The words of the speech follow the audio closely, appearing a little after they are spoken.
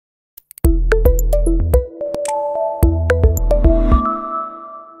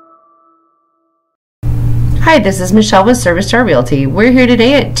Hi, this is Michelle with Star Realty. We're here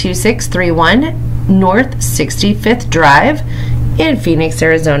today at 2631 North 65th Drive in Phoenix,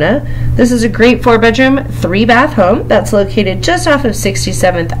 Arizona. This is a great 4-bedroom, 3-bath home that's located just off of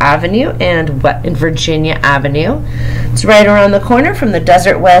 67th Avenue and Virginia Avenue. It's right around the corner from the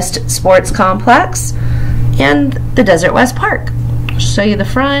Desert West Sports Complex and the Desert West Park. I'll show you the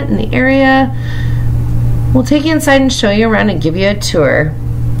front and the area. We'll take you inside and show you around and give you a tour.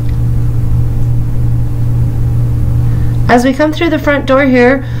 As we come through the front door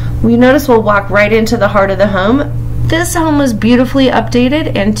here, we notice we'll walk right into the heart of the home. This home was beautifully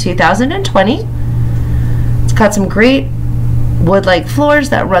updated in 2020. It's got some great wood-like floors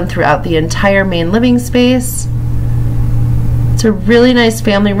that run throughout the entire main living space. It's a really nice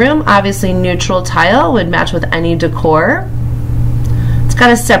family room. Obviously neutral tile would match with any decor. It's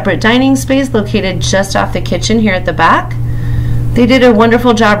got a separate dining space located just off the kitchen here at the back. They did a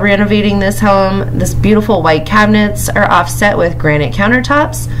wonderful job renovating this home. This beautiful white cabinets are offset with granite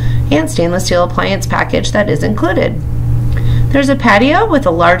countertops and stainless steel appliance package that is included. There's a patio with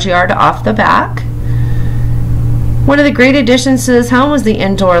a large yard off the back. One of the great additions to this home was the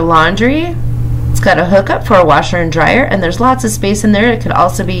indoor laundry. It's got a hookup for a washer and dryer, and there's lots of space in there. It could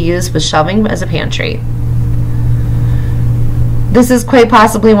also be used with shelving as a pantry. This is quite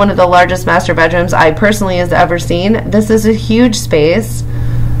possibly one of the largest master bedrooms I personally have ever seen. This is a huge space.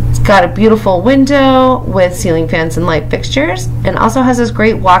 It's got a beautiful window with ceiling fans and light fixtures, and also has this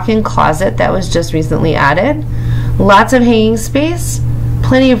great walk-in closet that was just recently added. Lots of hanging space,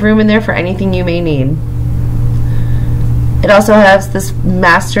 plenty of room in there for anything you may need. It also has this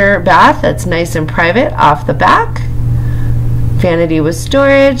master bath that's nice and private off the back. Vanity with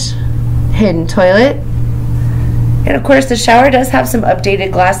storage, hidden toilet. And of course the shower does have some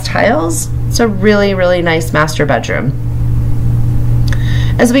updated glass tiles. It's a really, really nice master bedroom.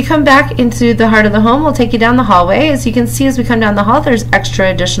 As we come back into the heart of the home, we'll take you down the hallway. As you can see, as we come down the hall, there's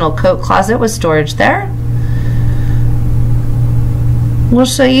extra additional coat closet with storage there. We'll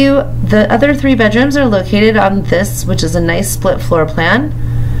show you the other 3 bedrooms are located on this, which is a nice split floor plan.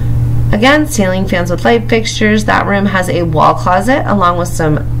 Again, ceiling fans with light fixtures. That room has a wall closet along with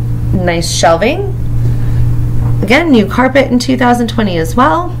some nice shelving. Again, new carpet in 2020 as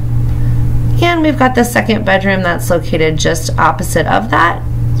well. And we've got the 2nd bedroom that's located just opposite of that.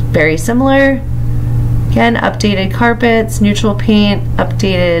 It's very similar. Again, updated carpets, neutral paint,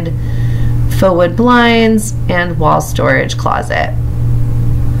 updated faux wood blinds, and wall storage closet.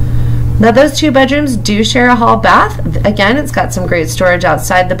 Now those 2 bedrooms do share a hall bath. Again, it's got some great storage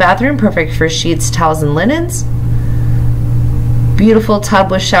outside the bathroom, perfect for sheets, towels, and linens. Beautiful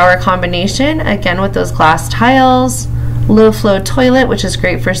tub with shower combination, again with those glass tiles, low flow toilet, which is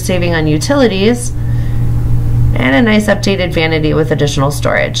great for saving on utilities, and a nice updated vanity with additional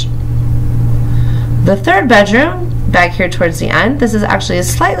storage. The 3rd bedroom, back here towards the end, this is actually a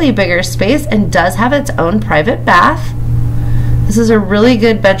slightly bigger space and does have its own private bath. This is a really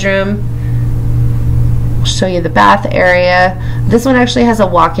good bedroom. I'll show you the bath area. This one actually has a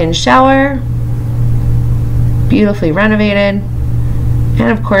walk-in shower, beautifully renovated. And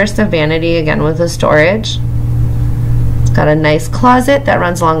of course the vanity, again with the storage. It's got a nice closet that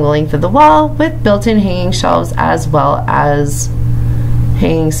runs along the length of the wall with built-in hanging shelves as well as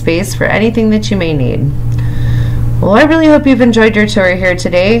hanging space for anything that you may need. Well, I really hope you've enjoyed your tour here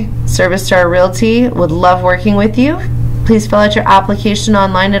today. Star Realty would love working with you. Please fill out your application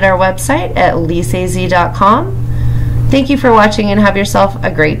online at our website at leaseaz.com. Thank you for watching and have yourself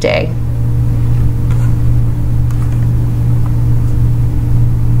a great day.